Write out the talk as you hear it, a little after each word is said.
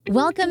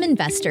Welcome,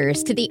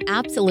 investors, to the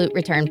Absolute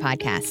Return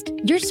Podcast,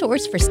 your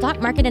source for stock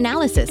market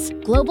analysis,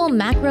 global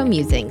macro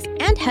musings,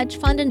 and hedge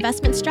fund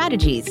investment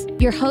strategies.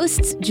 Your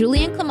hosts,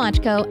 Julian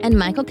Klimachko and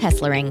Michael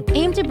Kesslering,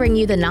 aim to bring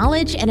you the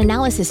knowledge and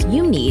analysis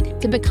you need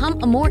to become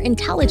a more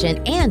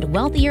intelligent and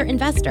wealthier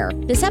investor.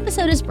 This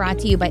episode is brought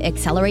to you by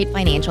Accelerate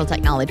Financial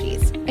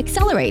Technologies.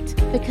 Accelerate,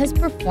 because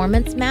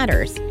performance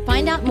matters.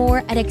 Find out more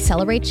at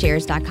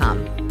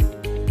accelerateshares.com.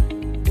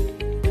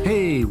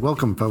 Hey,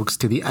 welcome folks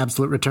to the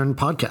Absolute Return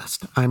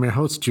Podcast. I'm your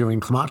host, Julian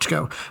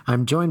Klimachko.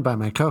 I'm joined by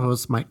my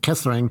co-host, Mike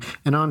Kesslering,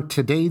 and on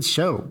today's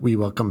show, we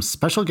welcome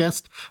special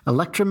guest,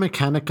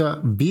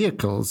 Electramechanica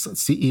Vehicles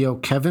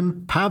CEO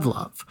Kevin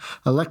Pavlov.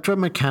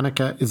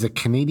 Electramechanica is a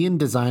Canadian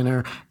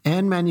designer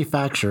and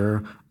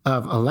manufacturer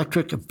of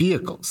electric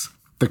vehicles.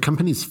 The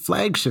company's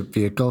flagship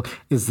vehicle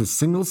is the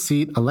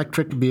single-seat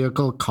electric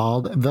vehicle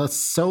called the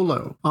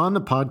Solo. On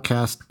the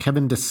podcast,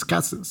 Kevin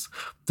discusses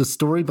the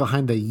story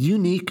behind the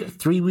unique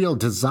three-wheel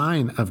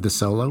design of the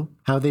Solo,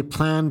 how they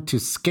plan to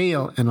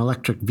scale an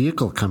electric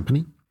vehicle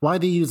company, why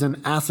they use an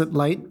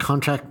asset-light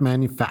contract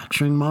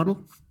manufacturing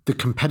model, the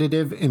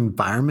competitive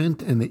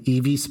environment in the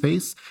EV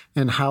space,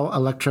 and how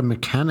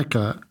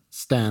Electramechanica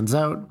stands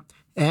out,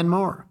 and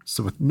more.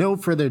 So with no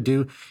further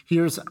ado,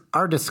 here's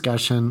our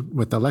discussion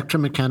with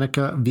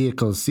Electramechanica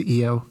Vehicles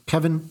CEO,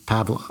 Kevin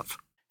Pavlov.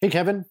 Hey,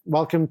 Kevin,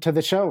 welcome to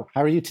the show.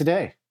 How are you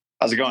today?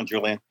 How's it going,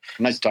 Julian?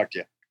 Nice to talk to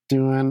you.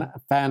 Doing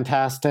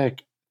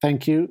fantastic.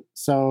 Thank you.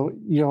 So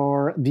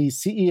you're the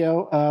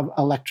CEO of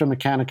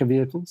Electramechanica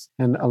Vehicles,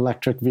 and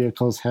electric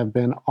vehicles have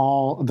been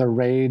all the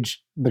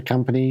rage. The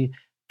company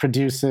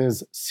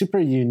produces super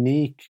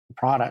unique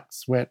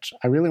products, which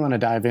I really want to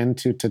dive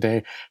into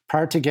today.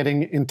 Prior to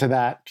getting into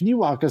that, can you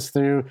walk us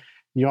through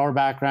your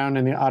background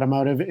in the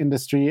automotive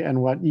industry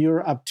and what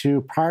you're up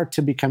to prior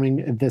to becoming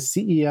the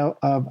CEO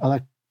of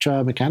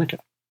Electramechanica?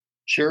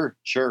 Sure.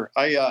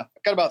 I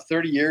got about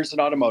 30 years in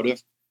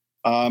automotive.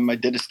 I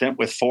did a stint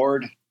with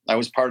Ford. I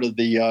was part of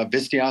the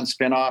Visteon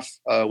spinoff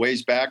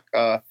ways back.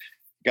 You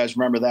guys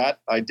remember that?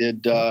 I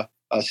did a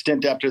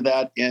stint after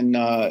that in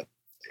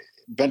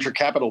venture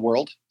capital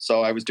world.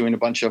 So I was doing a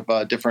bunch of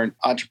different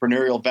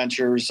entrepreneurial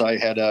ventures. I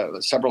had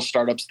several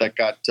startups that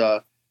got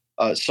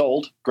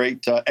sold,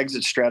 great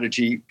exit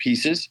strategy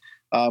pieces.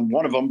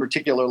 One of them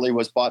particularly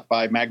was bought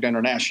by Magna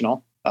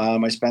International.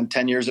 I spent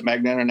 10 years at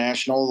Magna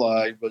International.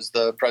 I was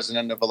the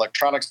president of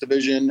electronics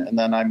division, and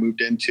then I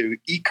moved into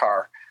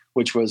eCar,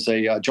 which was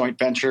a joint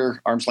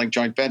venture, arm's length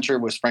joint venture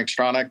with Frank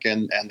Stronach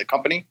and the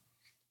company.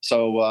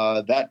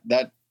 So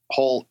that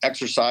whole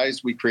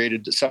exercise, we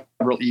created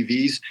several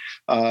EVs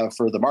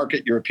for the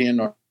market, European,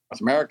 North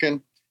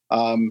American.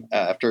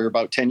 After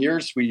about 10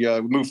 years, we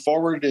moved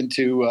forward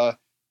into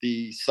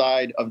the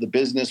side of the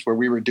business where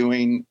we were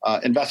doing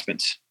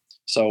investments.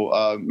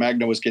 So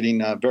Magna was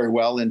getting very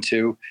well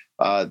into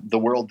the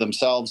world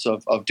themselves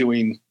of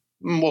doing,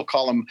 we'll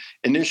call them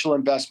initial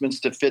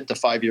investments to fit the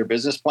 5-year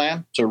business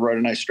plan. So we wrote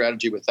a nice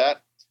strategy with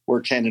that.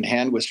 Worked hand in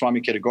hand with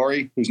Swamy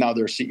Kitagori, who's now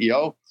their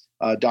CEO.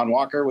 Don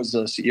Walker was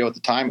the CEO at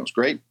the time. It was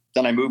great.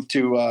 Then I moved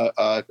to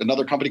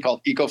another company called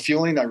Eco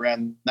Fueling. I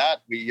ran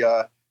that. We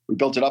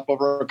built it up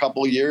over a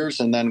couple of years,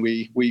 and then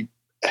we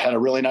had a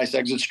really nice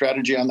exit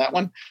strategy on that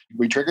one.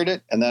 We triggered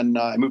it, and then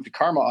I moved to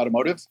Karma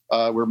Automotive.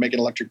 We're making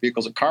electric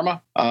vehicles at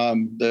Karma.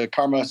 The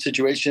Karma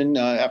situation,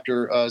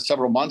 after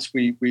several months,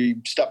 we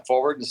stepped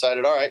forward and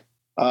decided, all right,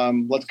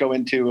 let's go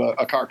into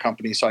a car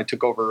company. So I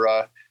took over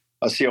a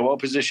COO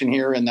position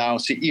here and now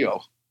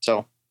CEO.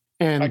 So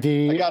I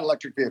got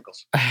electric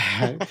vehicles.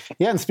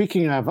 Yeah, and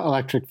speaking of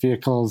electric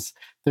vehicles,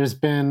 there's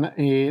been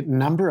a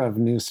number of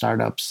new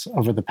startups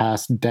over the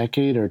past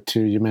decade or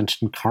two. You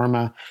mentioned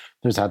Karma.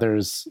 There's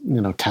others,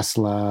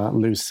 Tesla,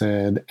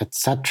 Lucid,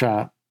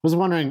 etc. I was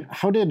wondering,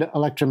 how did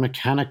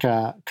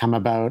Electramechanica come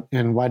about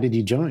and why did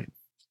you join?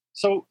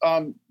 So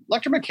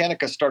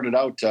Electramechanica started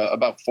out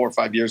about 4 or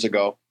 5 years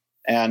ago,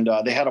 and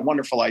they had a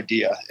wonderful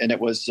idea, and it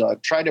was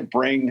try to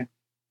bring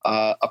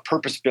a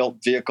purpose-built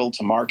vehicle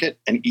to market,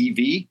 an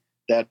EV,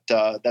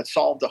 that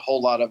solved a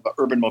whole lot of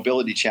urban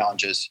mobility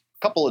challenges.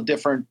 A couple of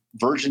different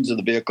versions of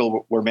the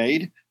vehicle were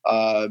made,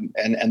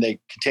 and they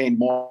contained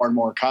more and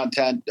more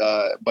content.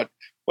 But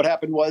what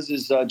happened was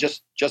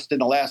just in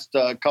the last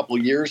couple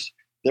of years,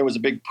 there was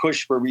a big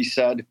push where we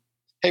said,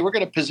 hey, we're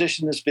going to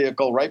position this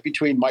vehicle right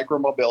between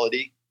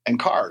micromobility and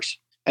cars.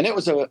 And it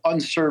was an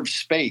unserved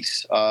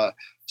space.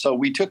 So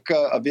we took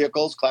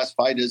vehicles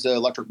classified as an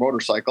electric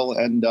motorcycle,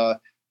 and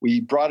we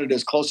brought it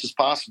as close as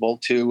possible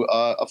to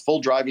a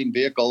full driving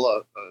vehicle,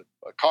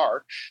 a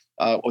car,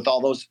 with all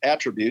those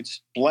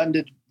attributes,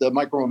 blended the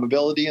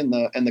micromobility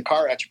and the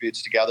car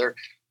attributes together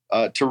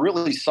to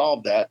really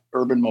solve that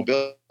urban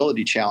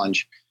mobility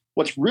challenge.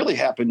 What's really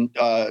happened,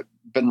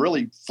 been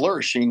really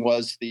flourishing,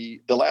 was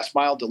the last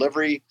mile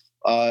delivery,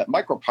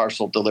 micro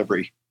parcel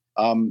delivery.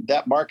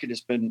 That market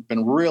has been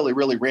really,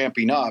 really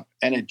ramping up,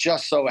 and it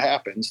just so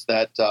happens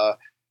that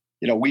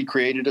we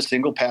created a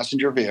single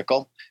passenger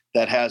vehicle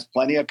that has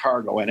plenty of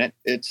cargo in it.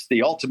 It's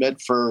the ultimate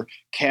for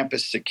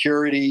campus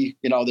security.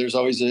 There's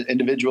always an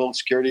individual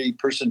security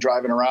person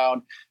driving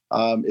around.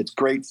 It's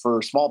great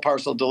for small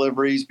parcel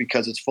deliveries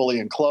because it's fully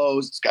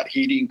enclosed. It's got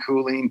heating,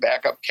 cooling,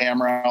 backup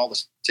camera, all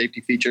the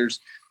safety features.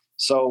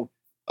 So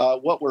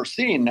what we're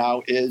seeing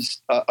now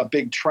is a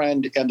big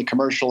trend in the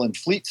commercial and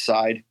fleet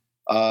side,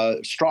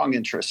 strong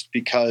interest,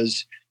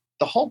 because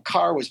the whole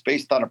car was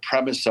based on a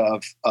premise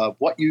of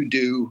what you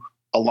do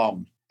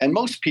alone. And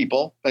most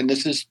people, and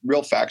this is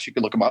real facts, you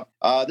can look them up,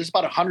 there's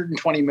about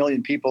 120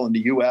 million people in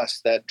the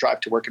U.S. that drive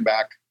to work and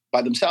back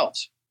by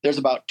themselves. There's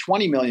about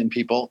 20 million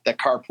people that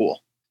carpool.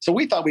 So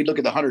we thought we'd look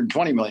at the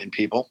 120 million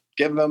people,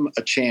 give them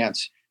a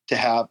chance to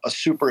have a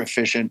super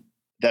efficient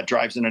that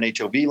drives in an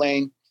HOV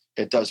lane.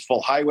 It does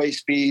full highway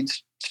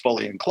speeds. It's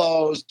fully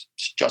enclosed.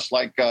 It's just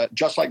like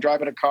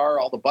driving a car.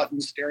 All the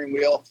buttons, steering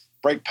wheel,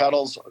 brake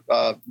pedals,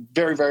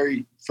 very,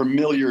 very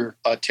familiar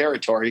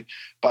territory.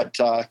 But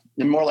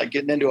more like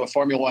getting into a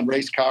Formula One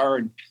race car,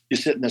 and you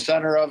sit in the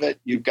center of it.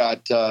 You've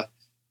got a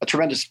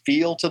tremendous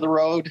feel to the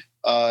road.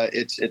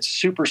 It's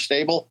super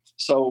stable.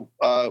 So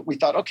we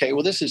thought, okay,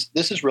 well, this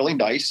is really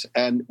nice,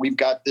 and we've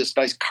got this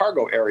nice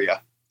cargo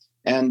area,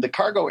 and the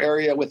cargo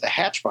area with the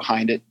hatch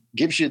behind it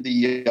gives you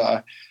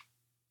the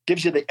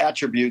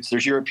attributes.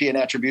 There's European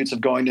attributes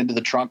of going into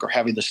the trunk or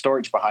having the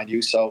storage behind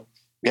you. So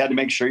we had to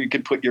make sure you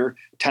could put your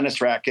tennis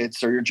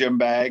rackets or your gym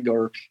bag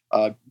or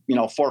 4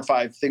 or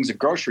 5 things of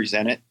groceries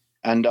in it.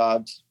 And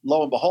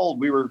lo and behold,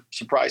 we were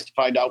surprised to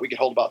find out we could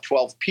hold about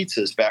 12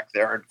 pizzas back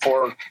there and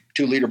 4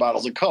 2-liter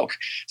bottles of Coke.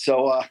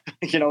 So,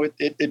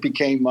 it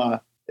became,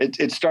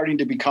 it's starting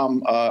to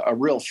become a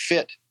real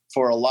fit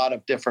for a lot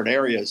of different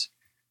areas.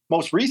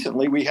 Most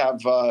recently, we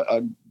have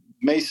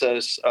Mesa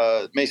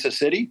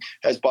City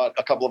has bought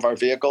a couple of our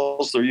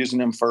vehicles. They're using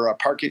them for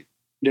parking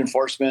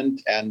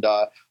enforcement and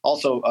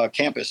also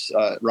campus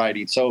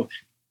riding. So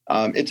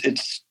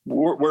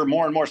we're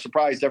more and more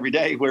surprised every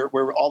day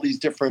where all these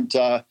different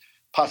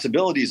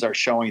possibilities are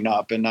showing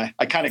up. And I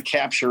kind of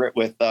capture it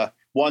with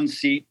 1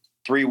 seat,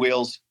 3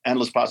 wheels,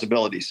 endless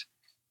possibilities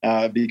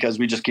because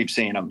we just keep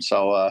seeing them.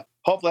 So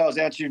hopefully I was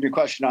answering your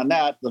question on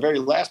that. The very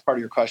last part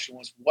of your question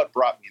was what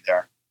brought me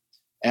there.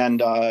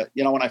 And,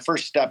 when I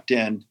first stepped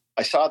in,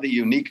 I saw the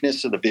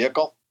uniqueness of the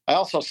vehicle. I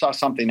also saw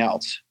something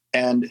else.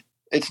 And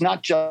it's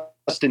not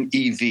just an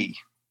EV.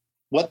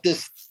 What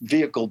this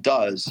vehicle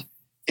does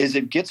is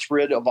it gets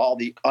rid of all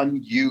the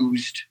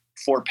unused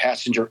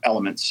 4-passenger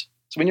elements.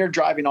 So when you're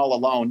driving all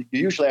alone, you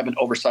usually have an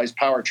oversized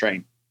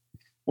powertrain.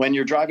 When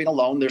you're driving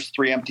alone, there's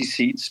 3 empty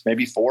seats,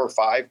 maybe 4 or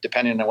 5,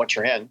 depending on what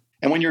you're in.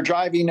 And when you're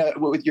driving,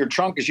 with your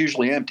trunk is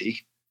usually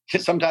empty.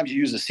 Sometimes you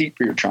use a seat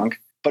for your trunk.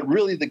 But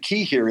really the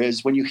key here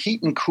is when you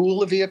heat and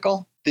cool a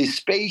vehicle, the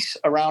space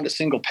around a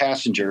single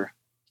passenger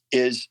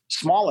is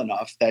small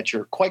enough that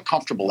you're quite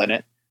comfortable in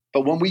it.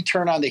 But when we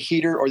turn on the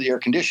heater or the air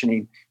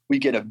conditioning, we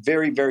get a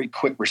very, very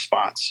quick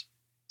response.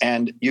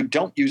 And you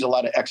don't use a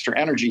lot of extra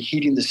energy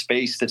heating the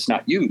space that's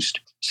not used.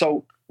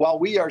 So while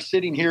we are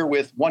sitting here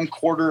with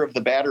 1/4 of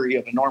the battery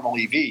of a normal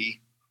EV,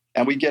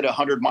 and we get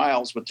 100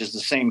 miles, which is the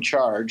same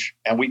charge,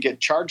 and we get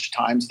charge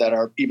times that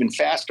are even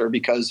faster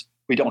because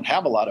we don't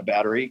have a lot of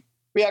battery,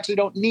 we actually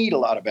don't need a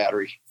lot of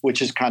battery,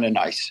 which is kind of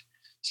nice.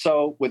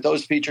 So with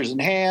those features in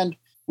hand,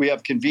 we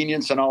have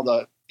convenience and all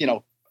the,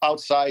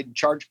 outside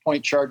charge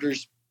point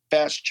chargers,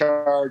 fast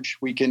charge.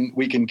 We can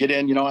get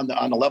in, on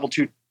the level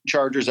 2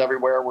 chargers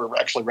everywhere. We're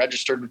actually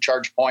registered with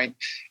ChargePoint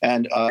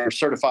and are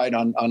certified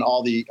on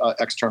all the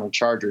external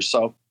chargers.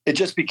 So it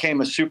just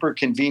became a super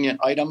convenient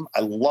item.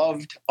 I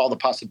loved all the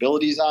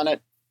possibilities on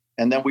it.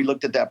 And then we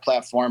looked at that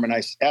platform and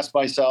I asked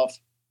myself,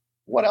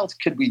 what else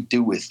could we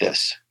do with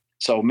this?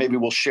 So maybe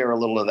we'll share a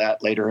little of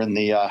that later in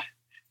the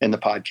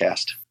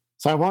podcast.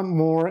 So I want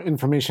more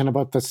information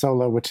about the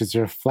Solo, which is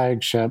your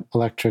flagship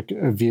electric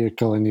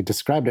vehicle, and you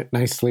described it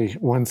nicely,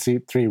 1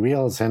 seat, 3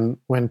 wheels. And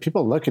when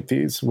people look at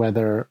these,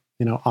 whether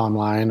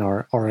online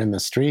or in the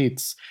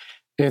streets,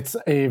 it's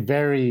a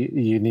very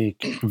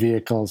unique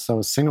vehicle.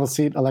 So single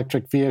seat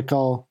electric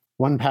vehicle,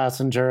 1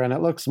 passenger, and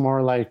it looks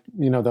more like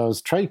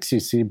those trikes you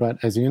see, but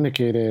as you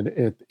indicated,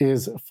 it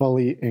is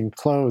fully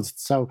enclosed.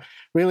 So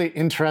really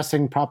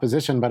interesting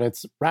proposition, but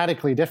it's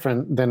radically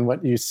different than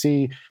what you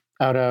see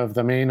out of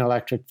the main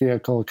electric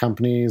vehicle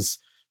companies,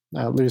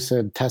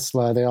 Lucid,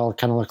 Tesla. They all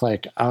kind of look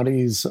like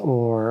Audis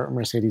or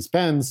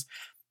Mercedes-Benz.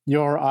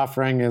 Your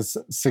offering is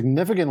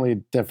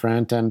significantly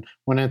different. And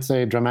when it's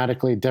a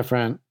dramatically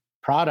different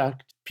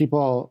product,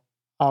 people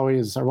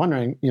always are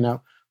wondering,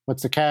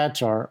 what's the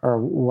catch or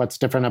what's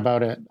different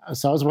about it?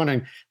 So I was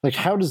wondering,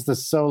 how does the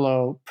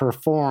Solo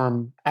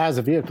perform as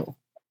a vehicle?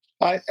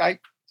 I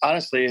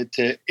honestly,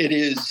 it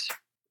is,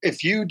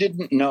 if you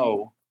didn't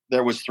know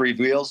there was 3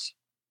 wheels,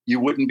 you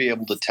wouldn't be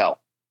able to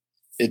tell.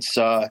 It's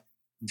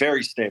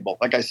very stable.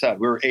 Like I said,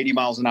 we were 80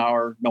 miles an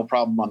hour, no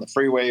problem on the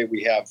freeway.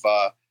 We have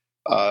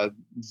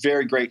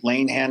very great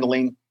lane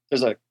handling.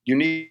 There's a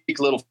unique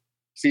little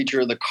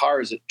feature. The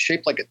car is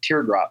shaped like a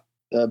teardrop.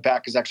 The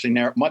back is actually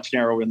much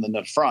narrower than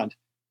the front.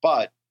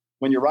 But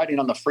when you're riding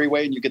on the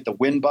freeway and you get the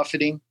wind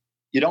buffeting,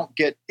 you don't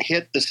get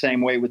hit the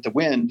same way with the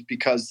wind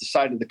because the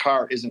side of the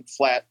car isn't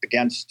flat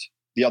against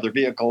the other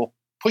vehicle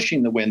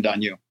pushing the wind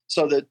on you.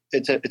 so that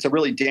it's a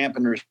really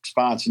dampened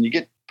response, and you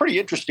get pretty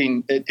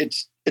interesting.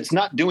 It's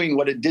not doing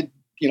what it did.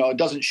 It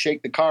doesn't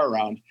shake the car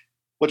around.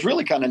 What's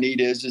really kind of neat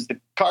is the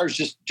car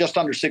is just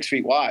under 6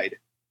 feet wide,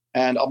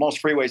 and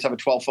most freeways have a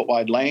 12-foot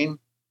wide lane.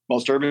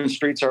 Most urban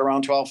streets are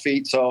around 12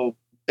 feet. So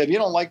if you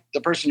don't like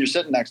the person you're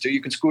sitting next to,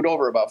 you can scoot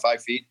over about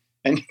 5 feet,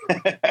 and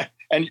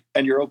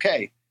and you're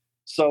okay.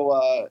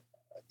 So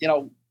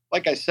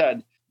like I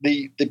said,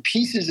 the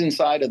pieces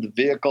inside of the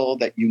vehicle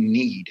that you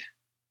need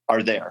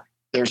are there.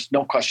 There's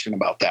no question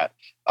about that.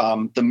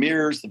 The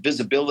mirrors, the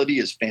visibility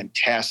is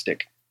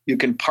fantastic. You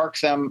can park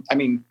them. I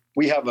mean,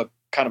 we have a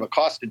kind of a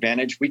cost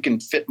advantage. We can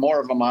fit more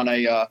of them on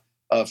a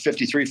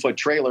 53-foot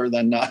trailer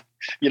than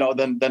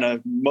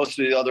most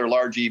of the other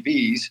large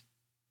EVs.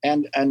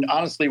 And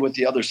honestly, with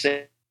the other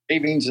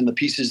savings and the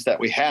pieces that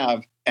we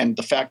have, and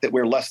the fact that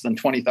we're less than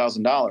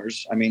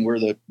 $20,000, I mean, we're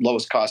the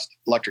lowest cost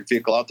electric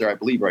vehicle out there, I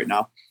believe, right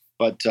now.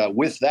 But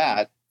with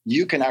that,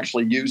 you can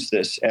actually use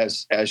this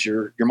as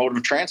your mode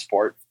of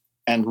transport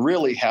and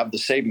really have the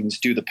savings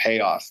do the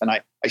payoff. And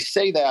I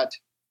say that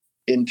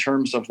in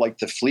terms of like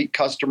the fleet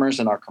customers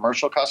and our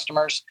commercial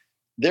customers.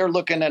 They're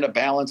looking at a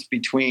balance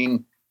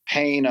between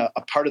paying a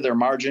part of their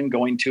margin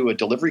going to a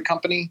delivery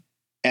company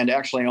and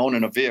actually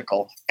owning a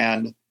vehicle.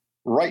 And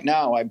right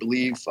now, I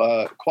believe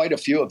quite a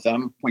few of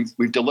them,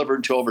 we've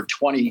delivered to over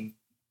 20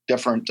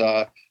 different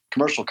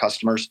commercial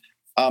customers.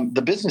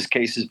 The business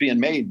case is being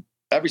made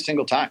every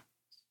single time.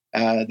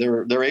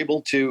 They're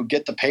able to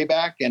get the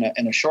payback in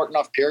a short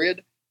enough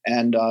period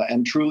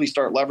and truly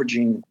start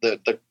leveraging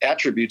the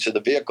attributes of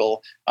the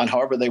vehicle on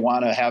however they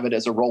want to have it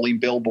as a rolling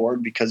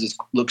billboard, because it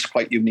looks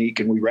quite unique,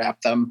 and we wrap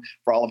them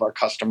for all of our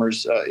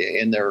customers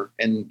in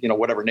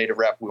whatever native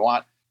wrap we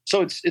want.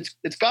 So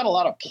it's got a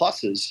lot of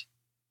pluses,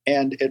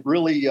 and it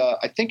really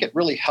I think it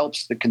really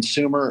helps the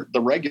consumer,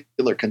 the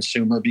regular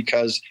consumer,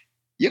 because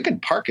you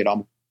can park it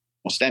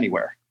almost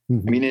anywhere.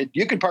 I mean,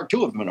 you can park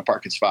two of them in a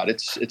parking spot.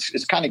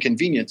 It's kind of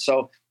convenient.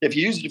 So if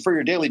you use it for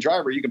your daily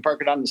driver, you can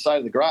park it on the side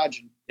of the garage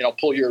and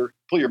pull your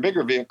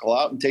bigger vehicle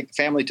out and take the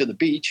family to the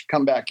beach,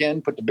 come back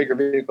in, put the bigger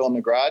vehicle in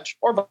the garage,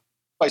 or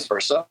vice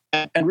versa,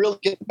 and really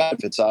get the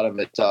benefits out of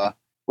it.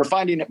 We're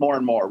finding it more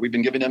and more. We've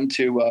been giving them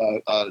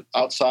to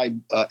outside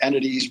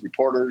entities,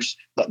 reporters,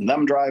 letting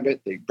them drive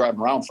it. They drive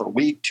them around for a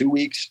week, 2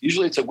 weeks.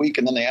 Usually it's a week,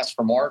 and then they ask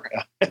for more,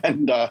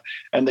 and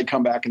they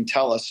come back and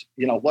tell us,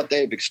 what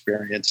they've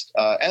experienced,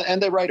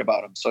 and they write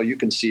about them. So you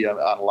can see on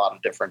a lot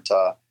of different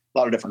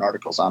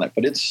articles on it.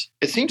 But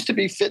it seems to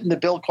be fitting the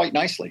bill quite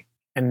nicely.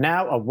 And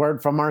now a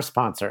word from our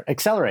sponsor,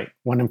 Accelerate,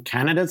 one of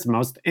Canada's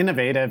most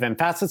innovative and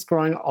fastest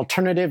growing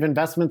alternative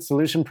investment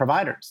solution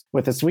providers,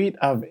 with a suite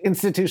of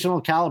institutional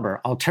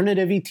caliber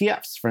alternative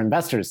ETFs for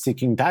investors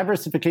seeking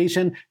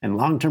diversification and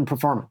long-term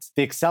performance.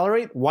 The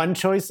Accelerate One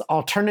Choice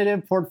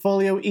Alternative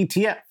Portfolio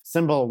ETF,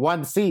 symbol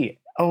 1C,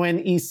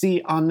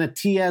 ONEC on the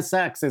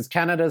TSX, is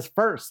Canada's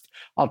first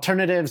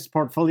alternatives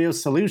portfolio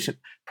solution,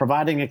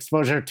 providing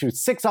exposure to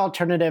 6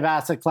 alternative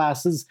asset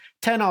classes,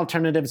 10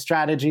 alternative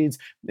strategies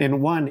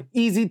in one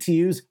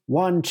easy-to-use,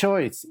 one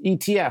choice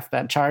ETF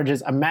that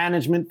charges a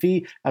management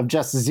fee of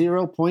just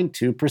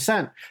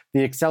 0.2%.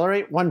 The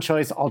Accelerate One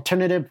Choice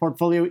Alternative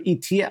Portfolio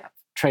ETF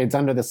trades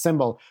under the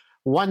symbol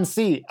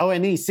 1C,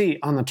 ONEC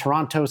on the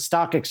Toronto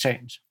Stock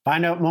Exchange.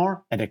 Find out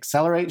more at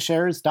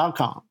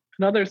accelerateshares.com.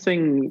 Another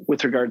thing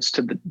with regards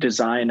to the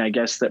design, I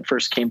guess, that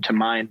first came to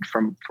mind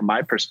from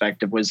my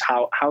perspective was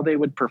how they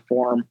would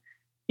perform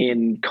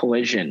in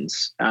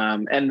collisions.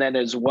 And then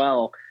as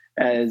well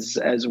as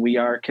we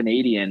are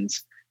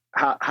Canadians,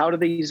 how do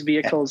these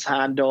vehicles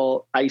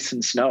handle ice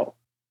and snow?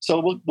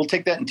 So we'll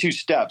take that in 2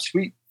 steps.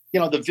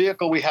 The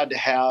vehicle we had to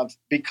have,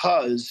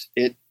 because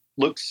it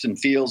looks and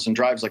feels and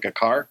drives like a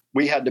car,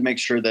 we had to make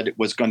sure that it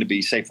was going to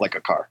be safe like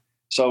a car.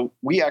 So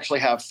we actually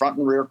have front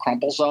and rear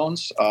crumple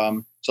zones.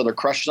 So they're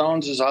crush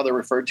zones is how they're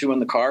referred to in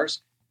the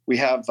cars. We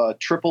have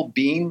triple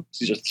beam.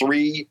 These are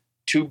 3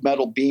 tube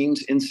metal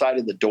beams inside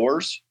of the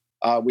doors.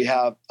 We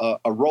have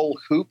a roll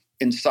hoop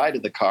inside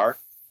of the car.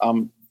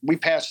 We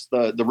passed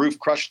the roof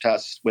crush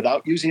tests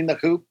without using the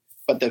hoop,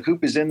 but the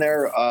hoop is in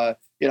there,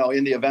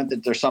 in the event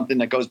that there's something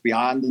that goes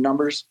beyond the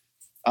numbers.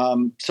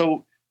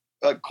 So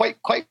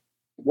quite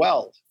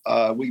well.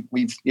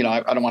 We've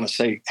I don't want to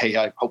say, hey,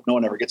 I hope no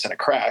one ever gets in a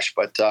crash,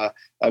 but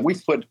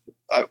we've put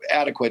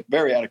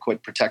very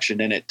adequate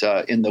protection in it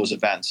in those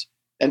events.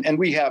 And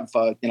we have,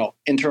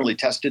 internally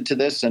tested to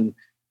this, and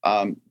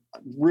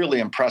really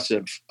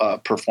impressive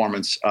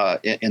performance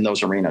in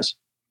those arenas.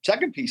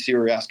 Second piece you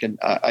were asking,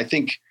 I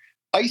think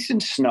ice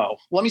and snow.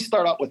 Let me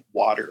start out with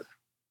water.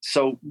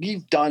 So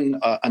we've done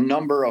a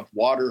number of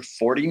water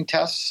fording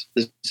tests.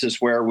 This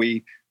is where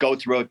we go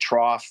through a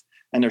trough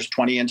and there's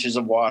 20 inches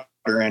of water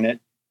in it.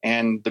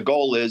 And the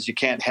goal is you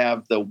can't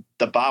have the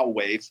bow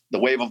wave, the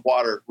wave of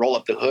water, roll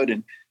up the hood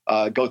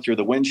and go through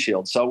the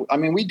windshield. So, I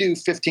mean, we do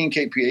 15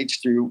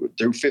 kph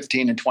through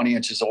 15 and 20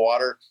 inches of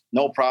water.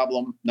 No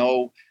problem.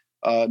 No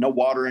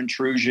water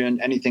intrusion,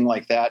 anything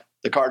like that.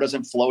 The car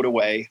doesn't float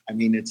away. I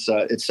mean, it's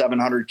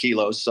 700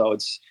 kilos, so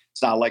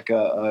It's not like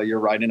you're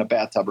riding in a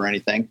bathtub or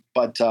anything.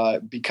 But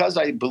because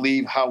I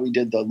believe how we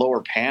did the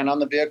lower pan on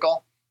the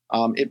vehicle,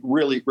 it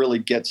really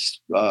gets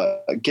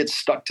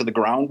stuck to the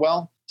ground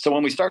well. So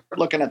when we start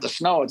looking at the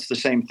snow, it's the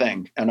same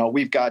thing.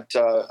 We've got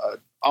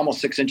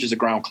almost 6 inches of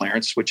ground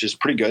clearance, which is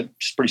pretty good.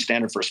 It's pretty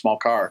standard for a small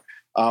car.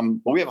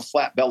 But we have a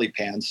flat belly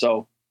pan.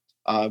 So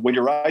when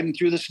you're riding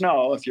through the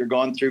snow, if you're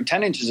going through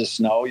 10 inches of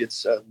snow,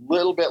 it's a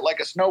little bit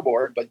like a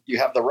snowboard, but you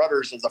have the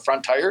rudders as the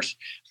front tires.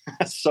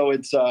 So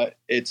it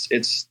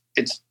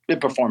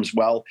performs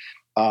well.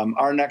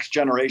 Our next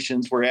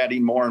generations, we're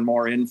adding more and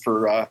more in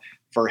for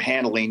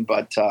handling.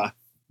 But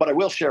I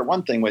will share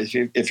one thing with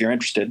you if you're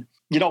interested.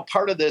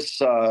 Part of this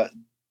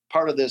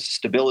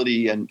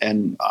stability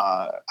and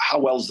how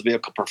well does the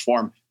vehicle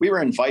perform. We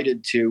were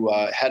invited to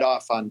head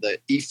off on the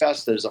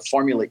E-Fest. There's a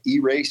Formula E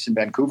race in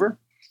Vancouver,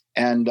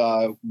 and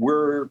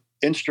we're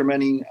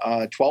instrumenting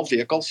 12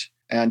 vehicles,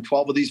 and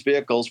 12 of these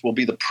vehicles will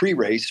be the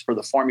pre-race for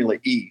the Formula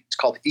E. It's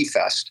called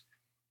E-Fest.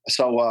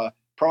 So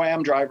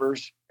Pro-Am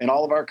drivers in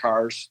all of our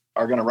cars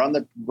are going to run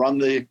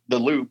the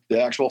loop,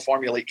 the actual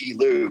Formula E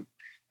loop.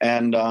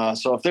 And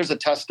so if there's a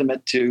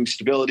testament to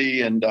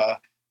stability and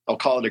I'll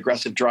call it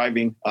aggressive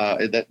driving,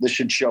 that this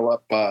should show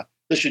up.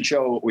 This should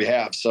show what we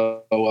have.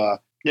 So,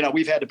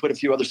 we've had to put a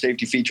few other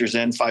safety features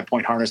in,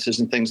 5-point harnesses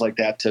and things like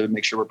that to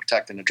make sure we're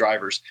protecting the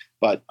drivers.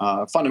 But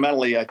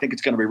fundamentally, I think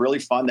it's going to be really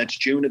fun. That's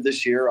June of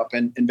this year up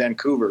in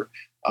Vancouver.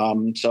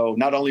 So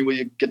not only will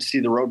you get to see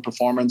the road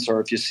performance, or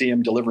if you see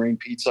them delivering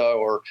pizza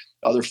or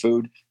other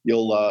food,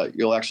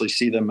 you'll actually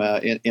see them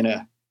in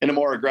a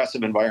more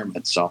aggressive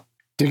environment. So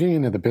digging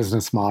into the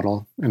business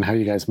model and how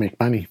you guys make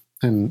money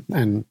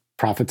and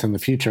profits in the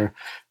future,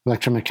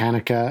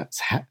 Electramechanica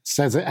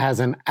says it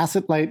has an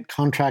asset-light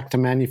contract to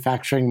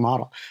manufacturing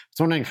model.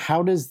 So I'm wondering,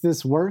 how does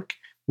this work?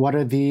 What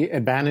are the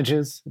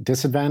advantages,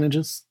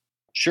 disadvantages?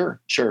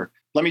 Sure.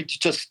 Let me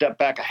just step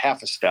back a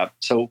half a step.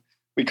 So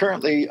we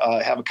currently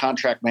have a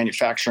contract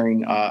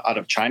manufacturing out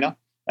of China,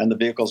 and the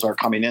vehicles are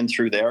coming in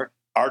through there.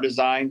 Our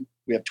design,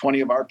 we have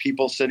 20 of our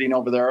people sitting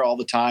over there all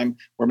the time.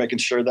 We're making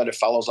sure that it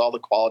follows all the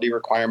quality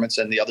requirements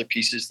and the other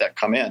pieces that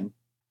come in.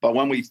 But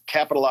when we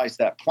capitalized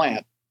that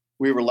plant,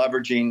 we were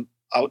leveraging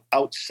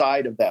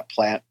outside of that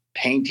plant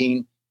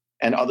painting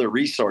and other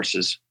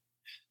resources.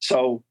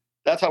 So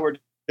that's how we're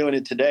doing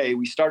it today.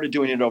 We started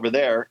doing it over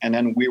there, and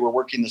then we were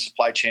working the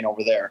supply chain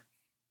over there.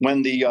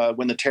 When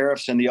the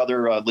tariffs and the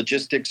other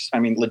logistics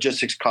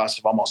costs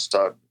have almost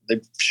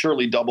they've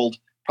surely doubled,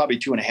 probably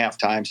 2.5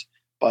 times.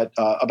 But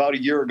about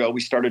a year ago, we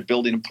started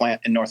building a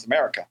plant in North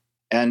America,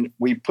 and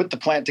we put the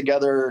plant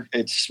together.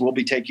 We'll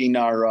be taking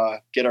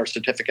get our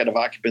certificate of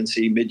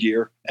occupancy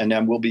mid-year, and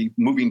then we'll be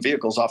moving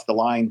vehicles off the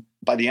line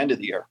by the end of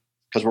the year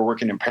because we're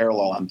working in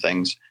parallel on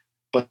things.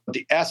 But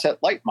the asset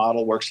light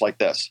model works like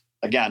this.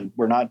 Again,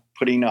 we're not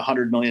putting a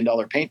 $100 million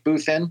paint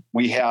booth in.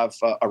 We have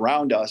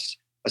around us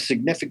a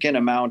significant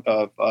amount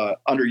of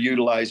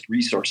underutilized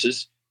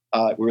resources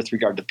with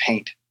regard to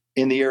paint.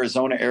 In the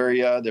Arizona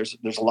area, there's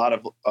a lot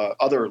of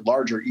other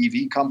larger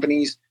EV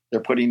companies. They're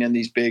putting in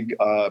these big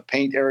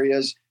paint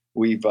areas.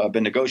 We've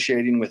been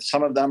negotiating with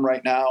some of them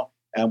right now,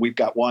 and we've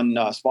got one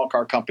small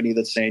car company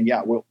that's saying,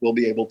 yeah, we'll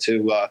be able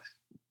to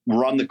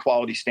run the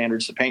quality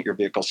standards to paint your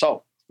vehicle.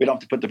 So we don't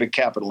have to put the big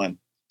capital in.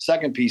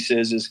 Second piece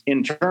is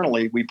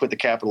internally, we put the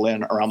capital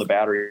in around the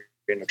battery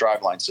and the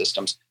driveline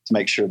systems to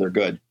make sure they're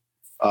good.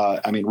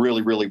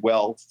 Really, really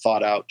well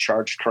thought out,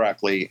 charged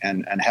correctly,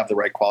 and have the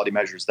right quality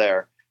measures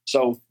there.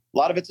 So a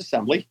lot of it's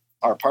assembly.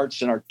 Our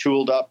parts are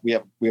tooled up. We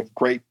have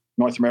great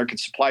North American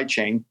supply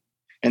chain.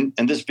 And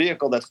this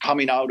vehicle that's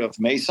coming out of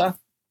Mesa,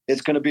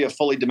 it's going to be a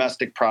fully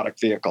domestic product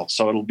vehicle.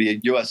 So it'll be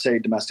a USA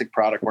domestic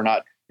product. We're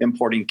not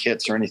importing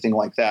kits or anything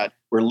like that.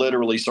 We're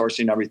literally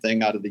sourcing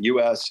everything out of the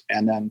US,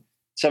 and then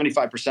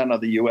 75% of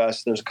the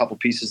US, there's a couple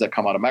pieces that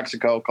come out of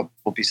Mexico, a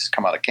couple pieces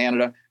come out of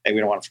Canada. Hey, we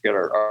don't want to forget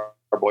our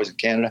boys in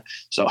Canada.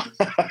 So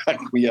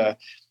we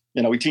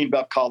teamed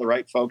up, called the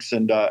right folks,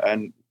 and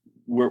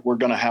we're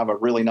going to have a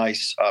really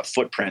nice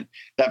footprint.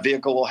 That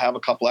vehicle will have a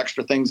couple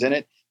extra things in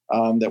it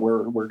that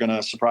we're going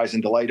to surprise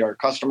and delight our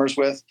customers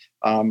with,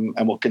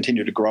 and we'll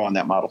continue to grow on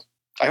that model.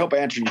 I hope I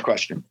answered your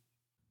question.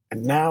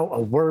 And now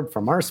a word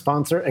from our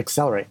sponsor,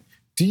 Accelerate.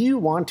 Do you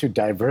want to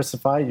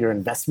diversify your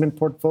investment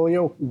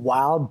portfolio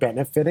while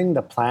benefiting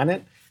the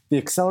planet? The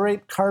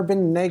Accelerate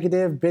Carbon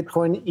Negative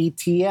Bitcoin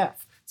ETF,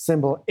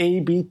 symbol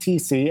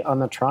ABTC on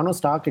the Toronto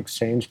Stock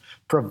Exchange,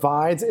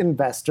 provides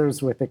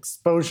investors with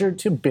exposure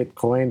to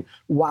Bitcoin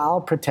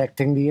while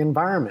protecting the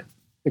environment.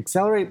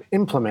 Accelerate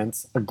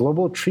implements a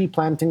global tree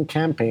planting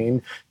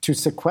campaign to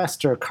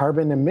sequester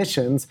carbon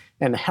emissions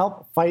and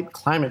help fight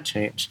climate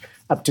change.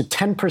 Up to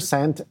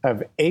 10%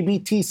 of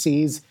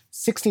ABTC's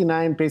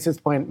 69 basis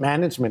point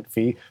management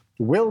fee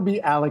will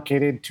be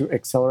allocated to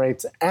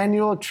Accelerate's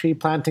annual tree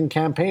planting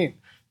campaign.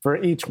 For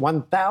each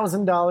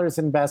 $1,000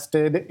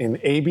 invested in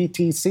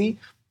ABTC,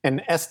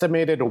 an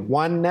estimated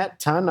 1 net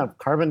ton of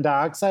carbon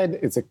dioxide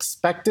is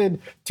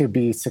expected to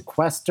be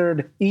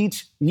sequestered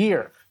each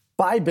year.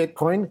 Buy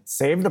Bitcoin,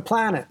 save the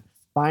planet.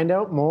 Find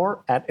out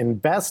more at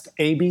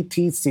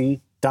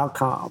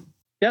investabtc.com.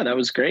 Yeah, that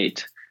was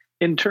great.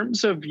 In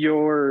terms of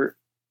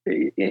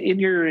in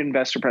your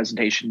investor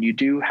presentation, you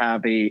do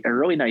have a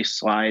really nice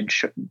slide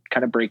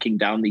kind of breaking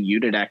down the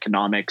unit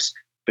economics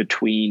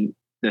between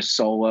the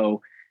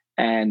Solo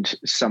and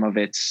some of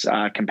its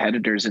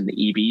competitors in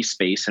the EV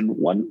space. And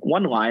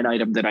one line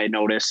item that I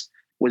noticed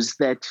was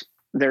that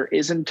there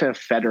isn't a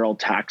federal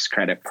tax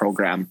credit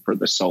program for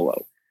the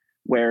Solo,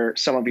 where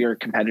some of your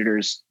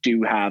competitors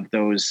do have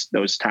those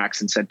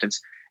tax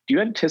incentives. Do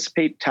you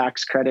anticipate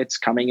tax credits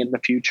coming in the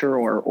future,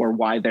 or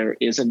why there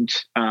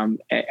isn't a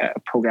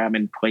program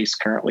in place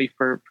currently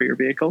for your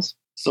vehicles?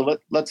 So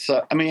let's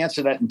let me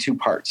answer that in two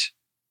parts.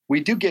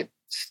 We do get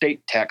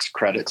state tax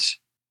credits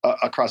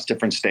across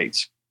different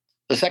states.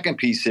 The second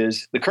piece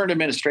is the current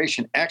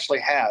administration actually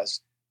has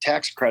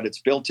tax credits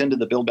built into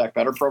the Build Back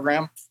Better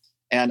program.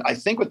 And I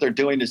think what they're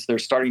doing is they're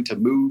starting to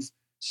move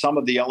some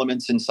of the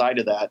elements inside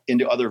of that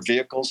into other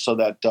vehicles so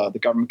that the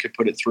government could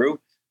put it through.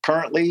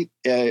 Currently,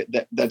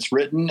 that's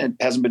written and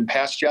hasn't been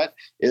passed yet,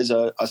 is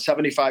a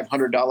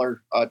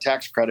 $7,500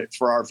 tax credit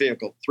for our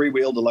vehicle,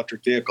 three-wheeled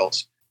electric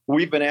vehicles.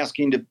 We've been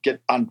asking to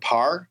get on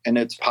par, and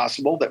it's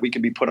possible that we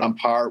can be put on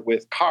par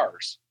with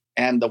cars.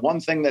 And the one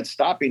thing that's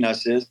stopping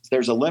us is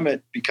there's a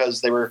limit,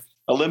 because there were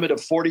a limit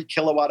of 40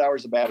 kilowatt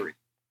hours of battery.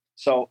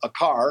 So a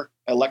car,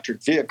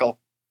 electric vehicle,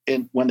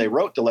 when they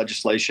wrote the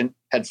legislation,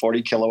 had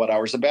 40 kilowatt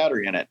hours of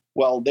battery in it.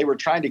 Well, they were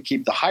trying to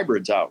keep the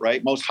hybrids out,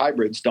 right? Most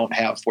hybrids don't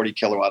have 40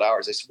 kilowatt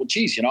hours. They said, well,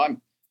 geez,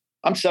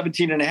 I'm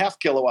 17 and a half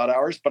kilowatt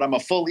hours, but I'm a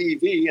full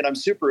EV and I'm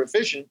super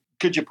efficient.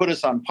 Could you put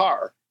us on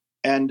par?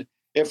 And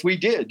if we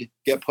did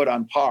get put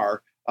on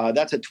par,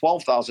 that's a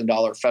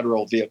 $12,000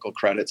 federal vehicle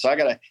credit. So I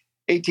got a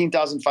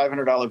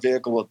 $18,500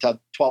 vehicle with a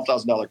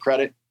 $12,000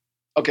 credit.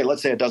 Okay,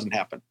 let's say it doesn't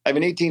happen. I have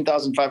an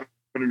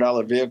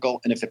 $18,500 vehicle,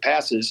 and if it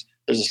passes,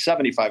 there's a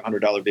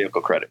 $7,500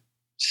 vehicle credit.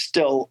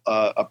 Still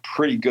a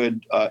pretty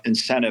good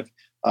incentive,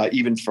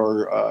 even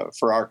for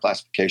our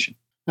classification.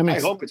 I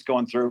hope it's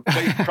going through.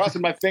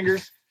 Crossing my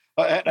fingers,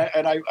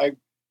 and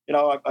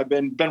I've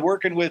been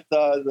working with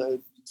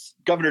the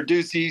Governor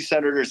Ducey,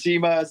 Senator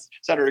Sima,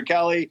 Senator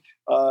Kelly.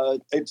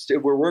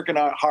 We're working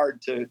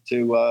hard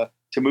to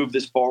move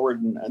this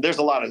forward, and there's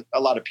a lot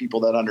of people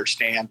that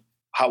understand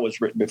how it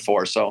was written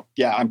before. So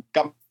yeah, I'm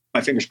got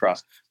my fingers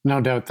crossed.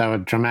 No doubt that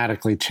would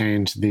dramatically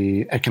change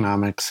the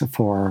economics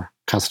for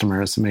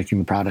customers, making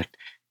the product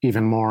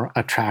even more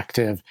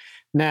attractive.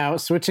 Now,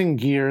 switching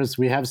gears,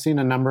 we have seen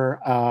a number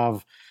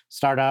of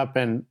startup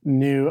and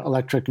new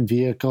electric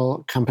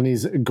vehicle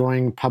companies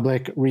going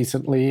public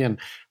recently. And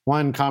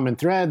one common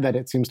thread that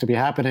it seems to be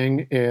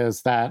happening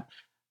is that,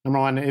 number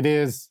one, it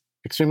is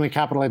extremely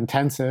capital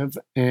intensive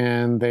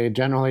and they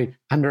generally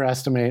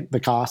underestimate the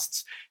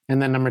costs. And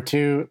then number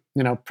two,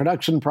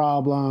 production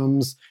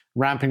problems,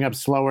 ramping up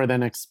slower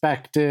than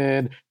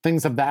expected,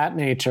 things of that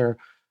nature.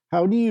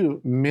 How do you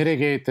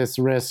mitigate this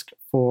risk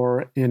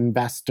for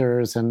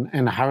investors,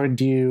 and how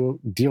do you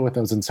deal with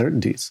those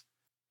uncertainties?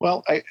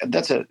 Well,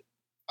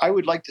 I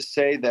would like to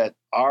say that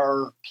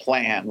our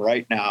plan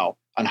right now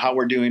on how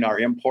we're doing our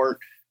import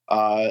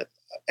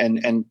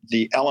and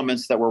the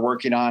elements that we're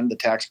working on, the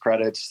tax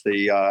credits,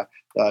 the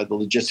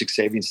logistics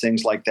savings,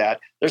 things like that.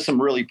 There's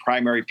some really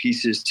primary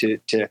pieces to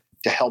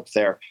help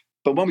there.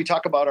 But when we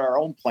talk about our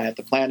own plant,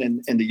 the plant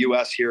in the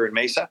U.S. here in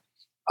Mesa,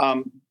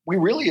 we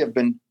really have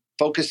been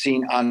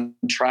focusing on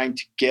trying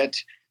to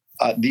get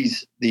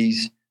these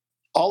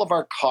all of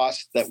our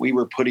costs that we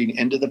were putting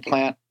into the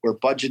plant were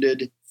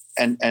budgeted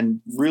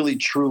and really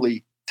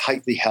truly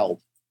tightly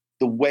held.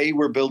 The way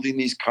we're building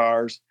these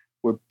cars,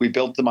 we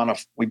built them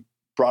we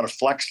brought a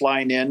flex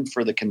line in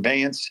for the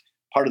conveyance.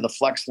 Part of the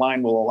flex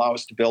line will allow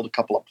us to build a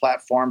couple of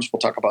platforms.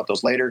 We'll talk about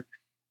those later.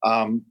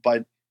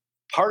 But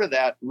part of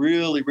that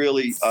really,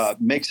 really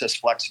makes us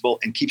flexible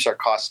and keeps our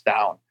costs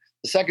down.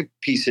 The second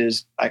piece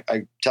is,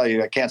 I tell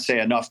you, I can't say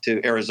enough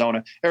to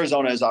Arizona.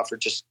 Arizona has offered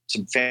just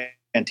some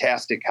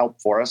fantastic help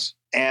for us.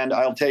 And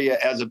I'll tell you,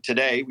 as of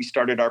today, we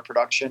started our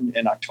production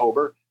in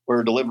October.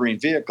 We're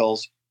delivering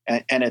vehicles.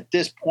 And at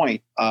this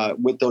point,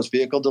 with those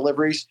vehicle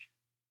deliveries,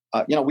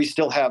 we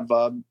still have,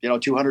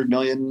 200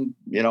 million,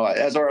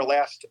 as of our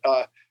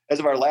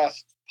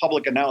last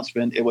public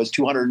announcement, it was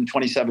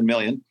 227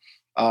 million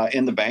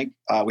in the bank.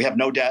 We have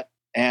no debt.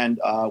 And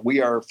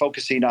we are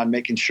focusing on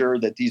making sure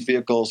that these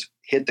vehicles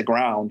hit the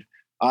ground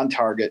on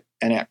target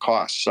and at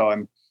cost. So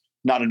I'm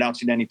not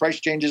announcing any price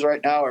changes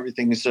right now.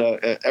 Everything is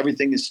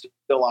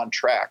still on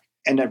track.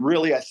 And that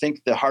really, I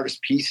think the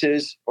hardest piece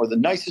is, or the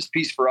nicest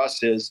piece for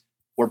us is,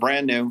 we're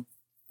brand new.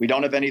 We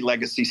don't have any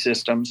legacy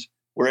systems.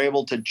 We're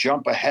able to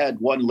jump ahead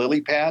one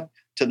lily pad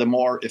to the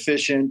more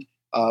efficient,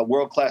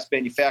 world-class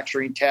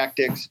manufacturing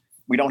tactics.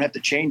 We don't have to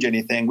change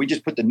anything. We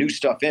just put the new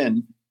stuff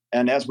in.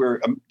 And as we're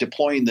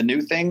deploying the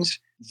new things,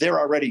 they're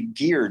already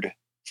geared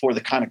for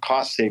the kind of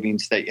cost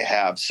savings that you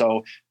have.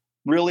 So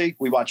really,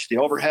 we watch the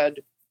overhead.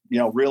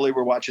 Really,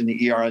 we're watching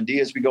the ER&D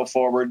as we go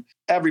forward.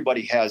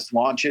 Everybody has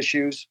launch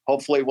issues.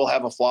 Hopefully, we'll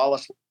have a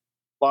flawless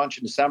launch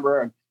in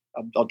December.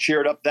 I'll cheer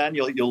it up then.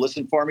 You'll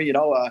listen for me,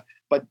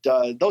 But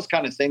those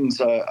kind of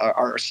things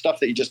are stuff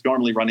that you just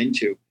normally run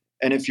into.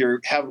 And if you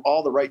have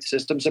all the right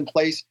systems in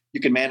place,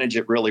 you can manage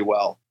it really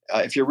well.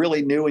 If you're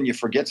really new and you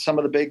forget some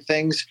of the big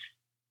things,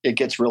 it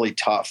gets really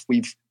tough.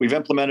 We've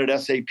implemented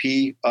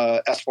SAP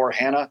S4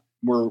 HANA.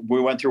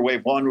 We went through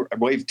wave 1.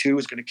 Wave 2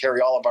 is going to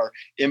carry all of our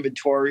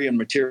inventory and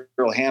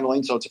material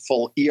handling. So it's a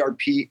full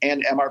ERP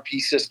and MRP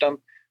system,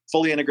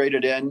 fully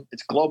integrated in.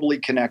 It's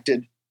globally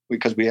connected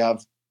because we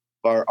have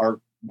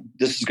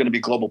this is going to be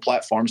global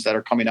platforms that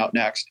are coming out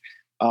next.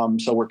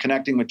 So we're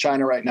connecting with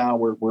China right now.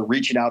 We're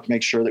reaching out to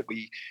make sure that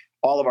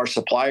all of our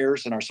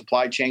suppliers and our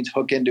supply chains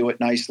hook into it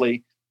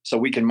nicely so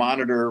we can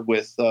monitor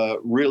with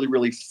really,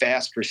 really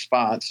fast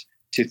response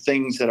to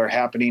things that are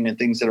happening and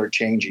things that are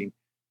changing.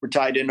 We're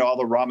tied into all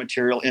the raw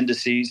material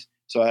indices.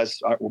 So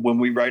when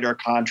we write our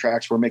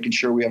contracts, we're making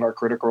sure we have our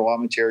critical raw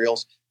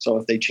materials. So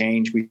if they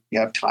change, we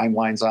have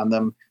timelines on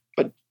them.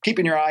 But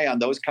keeping your eye on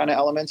those kind of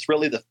elements,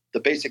 really the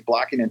basic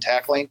blocking and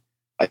tackling,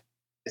 I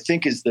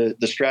think is the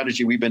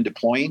strategy we've been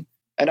deploying.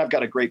 And I've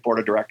got a great board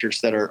of directors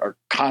that are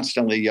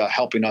constantly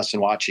helping us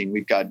and watching.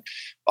 We've got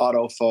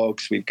auto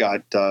folks, we've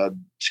got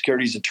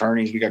securities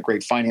attorneys, we've got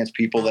great finance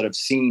people that have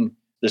seen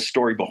this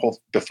story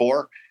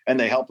before, and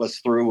they help us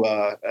through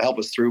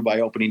by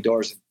opening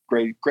doors.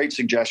 Great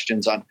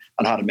suggestions on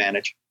how to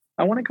manage.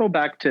 I want to go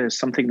back to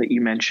something that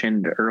you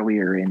mentioned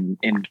earlier in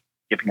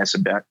giving us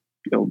a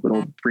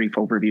little brief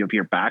overview of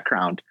your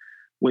background.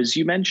 Was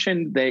you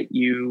mentioned that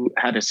you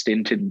had a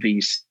stint in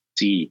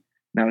VC.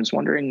 And I was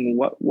wondering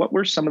what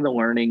were some of the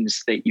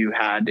learnings that you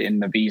had in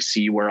the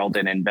VC world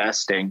and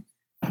investing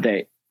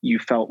that you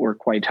felt were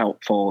quite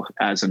helpful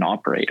as an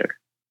operator?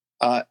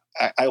 I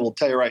will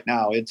tell you right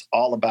now, it's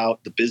all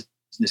about the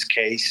business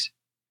case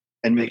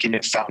and making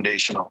it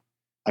foundational.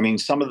 I mean,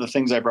 some of the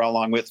things I brought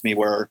along with me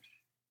were,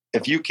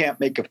 if you can't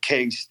make a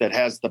case that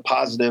has the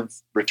positive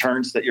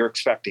returns that you're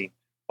expecting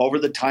over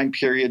the time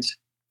periods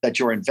that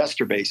your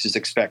investor base is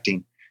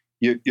expecting,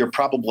 you're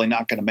probably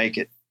not going to make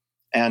it.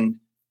 And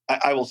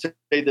I will say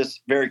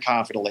this very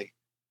confidently.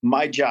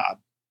 My job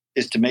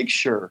is to make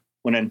sure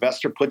when an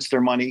investor puts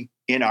their money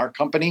in our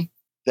company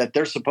that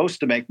they're supposed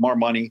to make more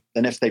money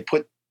than if they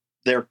put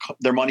their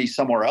money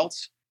somewhere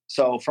else.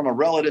 So from a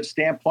relative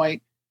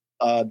standpoint,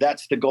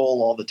 that's the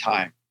goal all the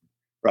time,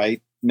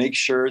 right? Make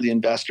sure the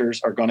investors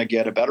are going to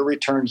get a better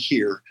return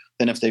here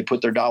than if they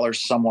put their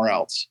dollars somewhere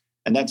else.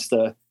 And that's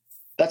the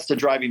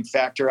driving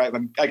factor. I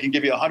can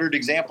give you 100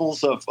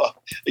 examples of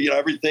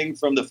everything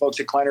from the folks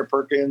at Kleiner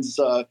Perkins,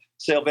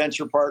 Sale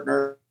Venture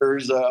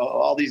Partners,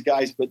 all these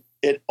guys. But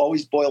it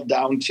always boiled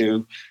down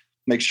to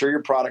make sure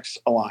your product's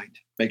aligned,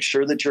 make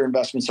sure that your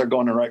investments are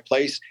going in the right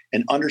place,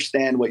 and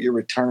understand what your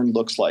return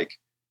looks like.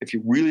 If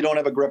you really don't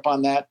have a grip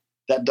on that,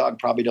 that dog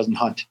probably doesn't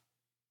hunt.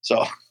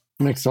 So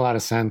makes a lot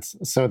of sense.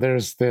 So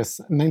there's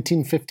this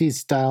 1950s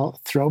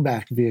style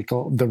throwback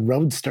vehicle, the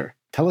Roadster.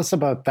 Tell us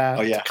about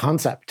that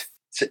concept.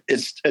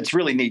 It's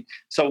really neat.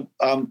 So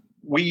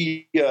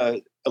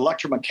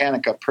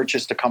Electromechanica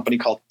purchased a company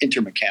called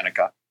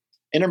Intermechanica.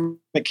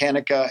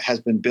 Intermechanica has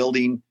been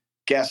building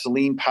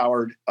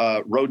gasoline-powered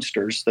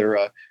roadsters.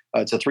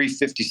 It's a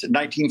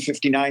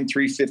 1959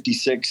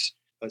 356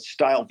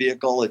 style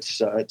vehicle.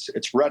 It's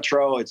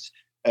retro. It's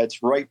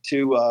right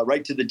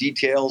to the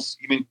details,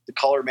 even the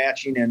color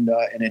matching and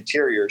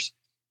interiors.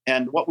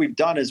 And what we've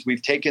done is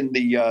we've taken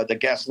the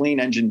gasoline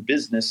engine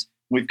business,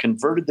 we've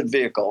converted the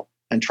vehicle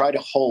and try to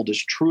hold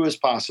as true as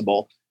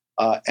possible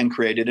and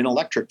created an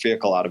electric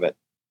vehicle out of it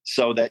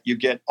so that you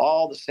get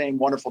all the same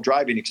wonderful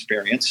driving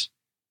experience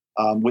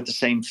with the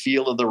same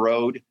feel of the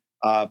road,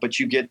 but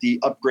you get the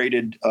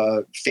upgraded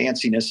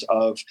fanciness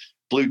of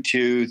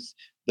Bluetooth.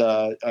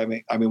 I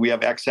mean, we have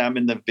XM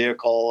in the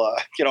vehicle,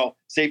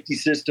 safety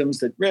systems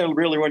that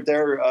really weren't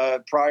there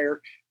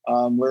prior.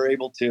 We're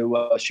able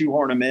to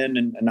shoehorn them in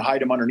and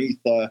hide them underneath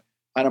the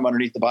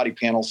body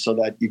panels so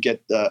that you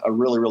get a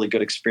really, really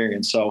good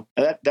experience. So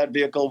that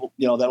vehicle,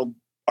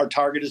 our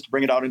target is to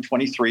bring it out in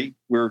 23.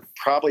 We'll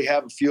probably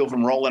have a few of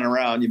them rolling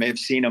around. You may have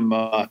seen them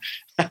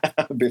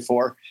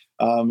before.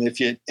 If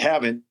you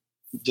haven't,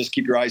 just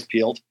keep your eyes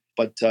peeled.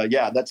 But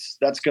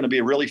that's going to be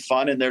really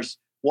fun. And there's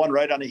one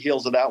right on the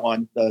heels of that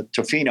one,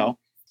 Tofino,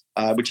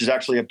 which is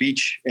actually a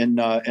beach in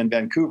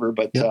Vancouver.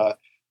 But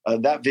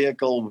that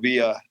vehicle will be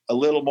a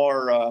little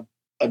more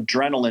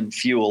adrenaline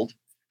fueled.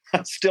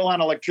 Still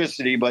on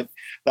electricity, but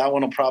that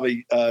one will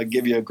probably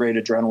give you a great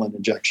adrenaline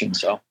injection.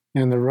 So,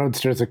 and the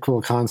Roadster is a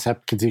cool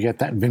concept because you get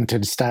that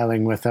vintage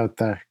styling without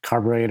the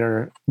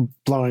carburetor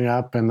blowing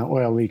up and the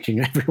oil leaking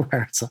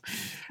everywhere. So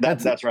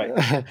that's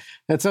right.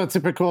 That's so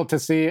super cool to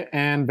see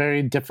and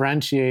very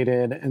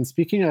differentiated. And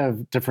speaking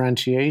of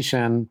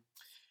differentiation,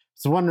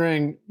 I was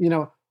wondering,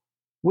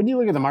 when you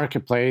look at the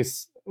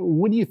marketplace,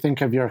 what do you think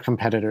of your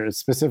competitors?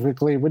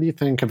 Specifically, what do you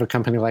think of a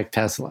company like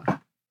Tesla?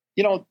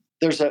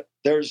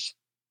 There's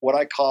what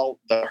I call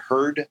the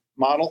herd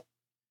model.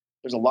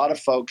 There's a lot of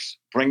folks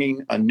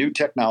bringing a new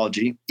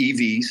technology,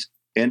 EVs,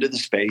 into the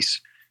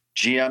space.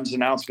 GM's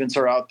announcements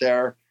are out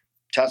there.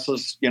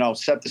 Tesla's,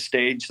 set the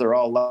stage. They're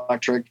all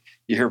electric.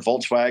 You hear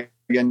Volkswagen.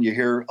 You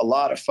hear a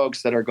lot of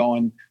folks that are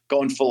going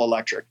full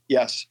electric.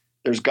 Yes,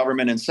 there's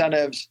government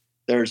incentives.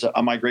 There's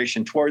a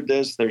migration toward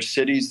this. There's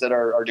cities that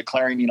are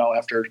declaring,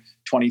 after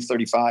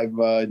 2035,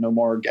 no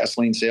more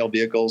gasoline sale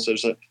vehicles.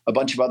 There's a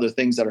bunch of other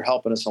things that are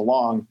helping us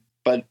along.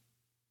 But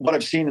what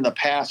I've seen in the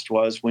past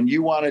was when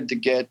you wanted to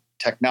get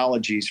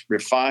technologies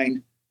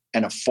refined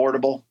and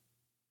affordable,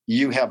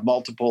 you have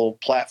multiple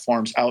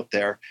platforms out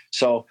there.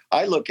 So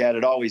I look at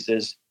it always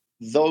as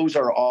those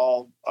are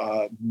all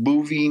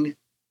moving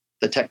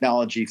the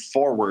technology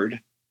forward,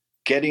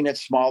 getting it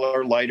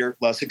smaller, lighter,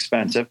 less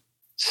expensive.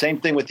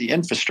 Same thing with the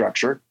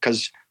infrastructure,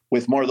 because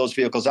with more of those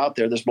vehicles out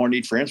there, there's more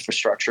need for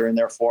infrastructure, and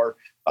therefore,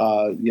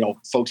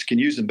 folks can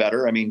use them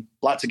better. I mean,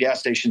 lots of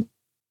gas station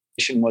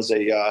was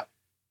a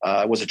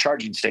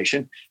charging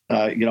station.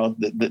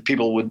 The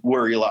people would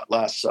worry a lot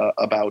less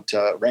about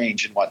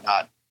range and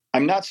whatnot.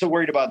 I'm not so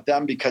worried about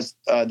them because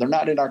they're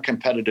not in our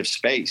competitive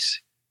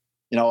space.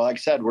 Like I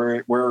said,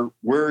 we're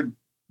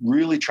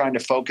really trying to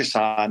focus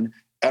on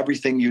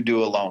everything you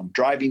do alone.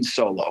 Driving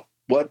solo.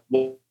 What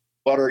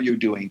are you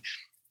doing?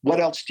 What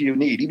else do you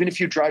need? Even if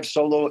you drive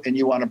solo and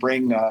you want to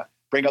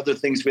bring other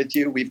things with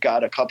you, we've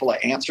got a couple of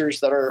answers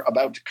that are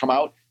about to come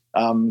out,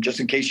 just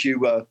in case you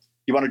want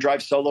to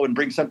drive solo and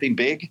bring something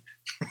big.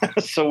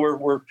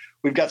 So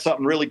we've got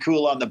something really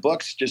cool on the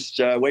books. Just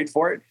wait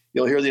for it.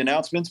 You'll hear the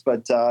announcements.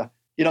 But the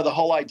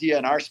whole idea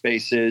in our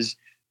space is,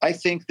 I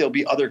think there'll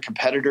be other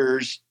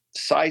competitors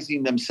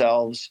sizing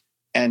themselves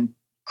and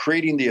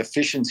creating the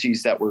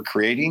efficiencies that we're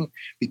creating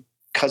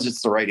because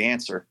it's the right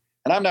answer.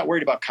 And I'm not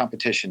worried about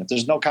competition. If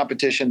there's no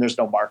competition, there's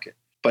no market.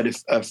 But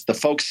if the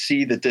folks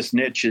see that this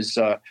niche is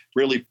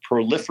really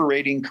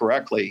proliferating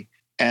correctly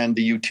and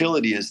the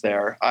utility is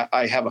there,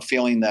 I have a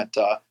feeling that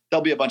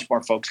there'll be a bunch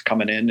more folks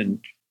coming in, and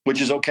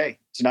which is okay.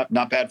 It's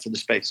not bad for the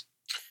space.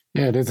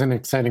 Yeah, it is an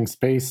exciting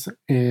space.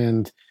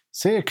 And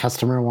say a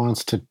customer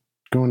wants to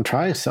go and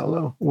try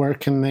solo, where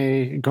can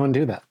they go and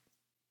do that?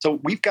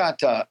 So we've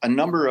got a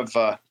number of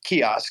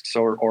kiosks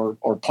or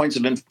points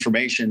of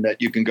information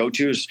that you can go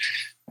to.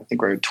 I think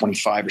we're at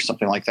 25 or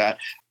something like that,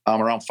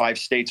 around 5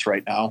 states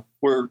right now.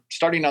 We're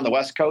starting on the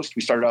West Coast.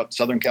 We started out in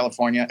Southern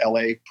California,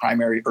 LA,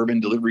 primary urban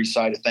delivery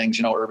side of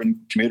things. Urban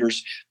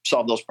commuters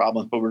solve those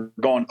problems. But we're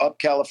going up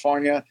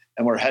California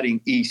and we're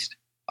heading east.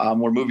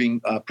 We're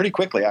moving pretty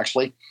quickly,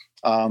 actually.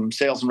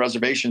 Sales and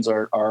reservations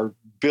are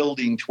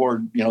building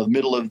toward the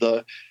middle of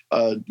the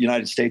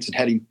United States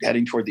and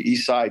heading toward the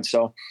east side.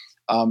 So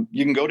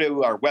you can go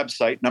to our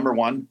website, number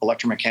one,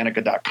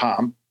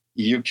 electromechanica.com.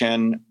 You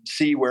can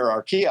see where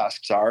our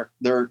kiosks are.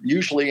 They're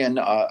usually in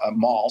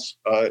malls,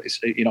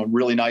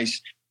 really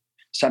nice,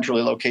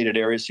 centrally located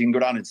areas. So you can go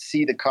down and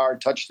see the car,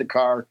 touch the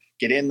car,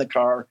 get in the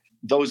car.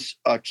 Those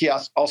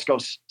kiosks also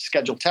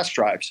schedule test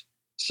drives.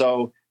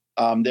 So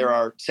there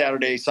are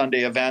Saturday,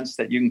 Sunday events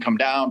that you can come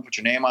down, put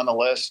your name on the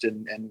list,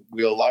 and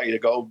we'll allow you to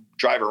go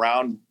drive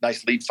around,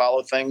 nice lead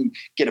follow thing,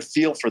 get a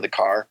feel for the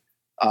car.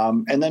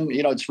 And then,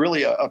 it's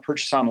really a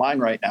purchase online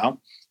right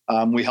now.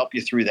 We help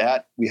you through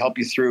that. We help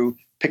you through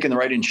picking the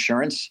right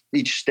insurance.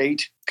 Each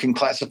state can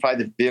classify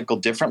the vehicle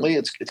differently.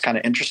 It's kind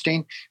of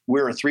interesting.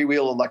 We're a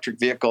 3-wheel electric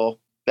vehicle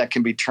that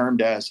can be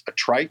termed as a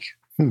trike.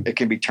 It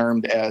can be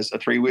termed as a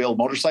 3-wheel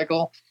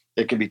motorcycle.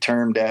 It can be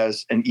termed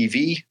as an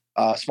EV,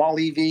 small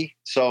EV.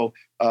 So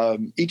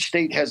each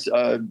state has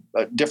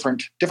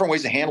different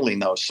ways of handling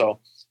those. So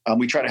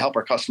we try to help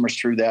our customers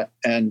through that.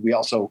 And we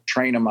also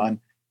train them on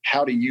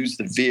how to use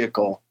the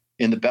vehicle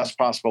in the best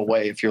possible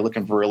way if you're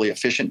looking for really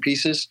efficient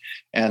pieces.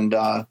 And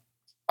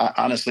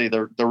honestly,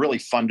 they're really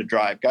fun to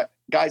drive.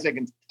 Guys,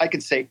 I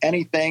can say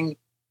anything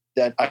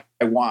that I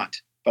want,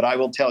 but I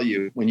will tell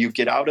you, when you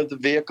get out of the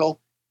vehicle,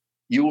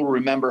 you will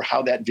remember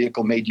how that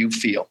vehicle made you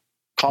feel.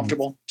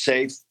 Comfortable,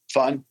 safe,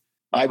 fun.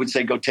 I would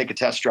say go take a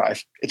test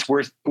drive. It's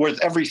worth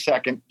every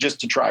second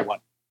just to try one.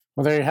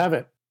 Well, there you have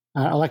it.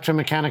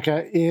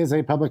 Electromechanica is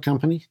a public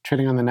company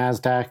trading on the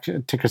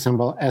NASDAQ, ticker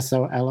symbol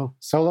SOLO,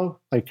 solo,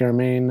 like your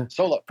main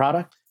solo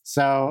product.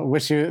 So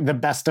wish you the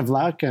best of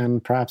luck,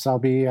 and perhaps I'll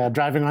be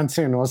driving on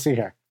soon. We'll see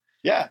here.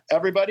 Yeah,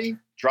 everybody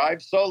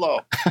drive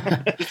solo.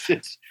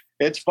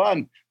 It's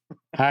fun.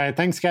 All right.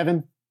 Thanks,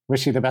 Kevin.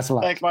 Wish you the best of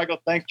luck. Thanks, Michael.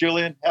 Thanks,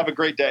 Julian. Have a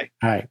great day.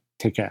 All right.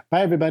 Take care.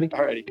 Bye, everybody.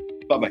 All righty.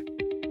 Bye-bye.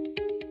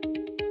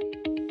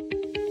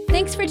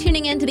 Thanks for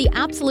tuning in to the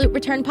Absolute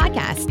Return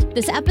Podcast.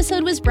 This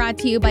episode was brought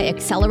to you by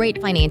Accelerate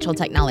Financial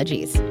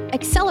Technologies.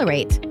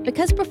 Accelerate,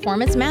 because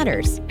performance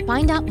matters.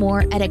 Find out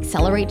more at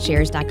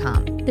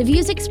accelerateshares.com. The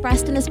views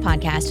expressed in this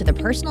podcast are the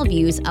personal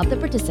views of the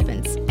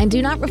participants and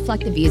do not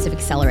reflect the views of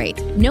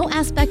Accelerate. No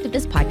aspect of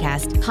this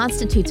podcast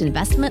constitutes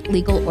investment,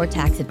 legal, or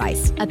tax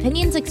advice.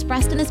 Opinions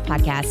expressed in this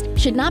podcast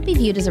should not be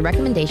viewed as a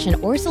recommendation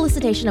or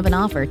solicitation of an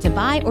offer to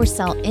buy or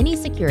sell any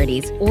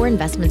securities or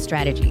investment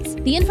strategies.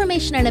 The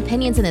information and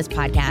opinions in this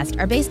podcast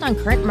are based on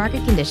current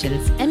market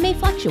conditions and may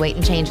fluctuate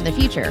and change in the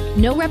future.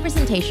 No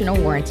representation or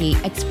warranty,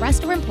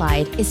 expressed or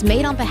implied, is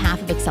made on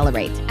behalf of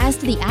Accelerate as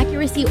to the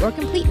accuracy or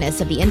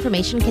completeness of the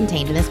information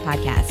contained in this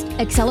podcast.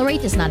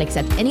 Accelerate does not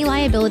accept any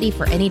liability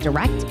for any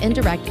direct,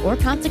 indirect, or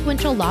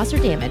consequential loss or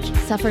damage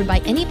suffered by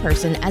any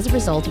person as a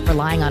result of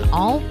relying on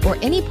all or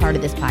any part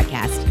of this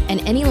podcast,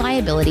 and any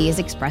liability is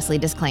expressly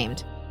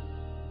disclaimed.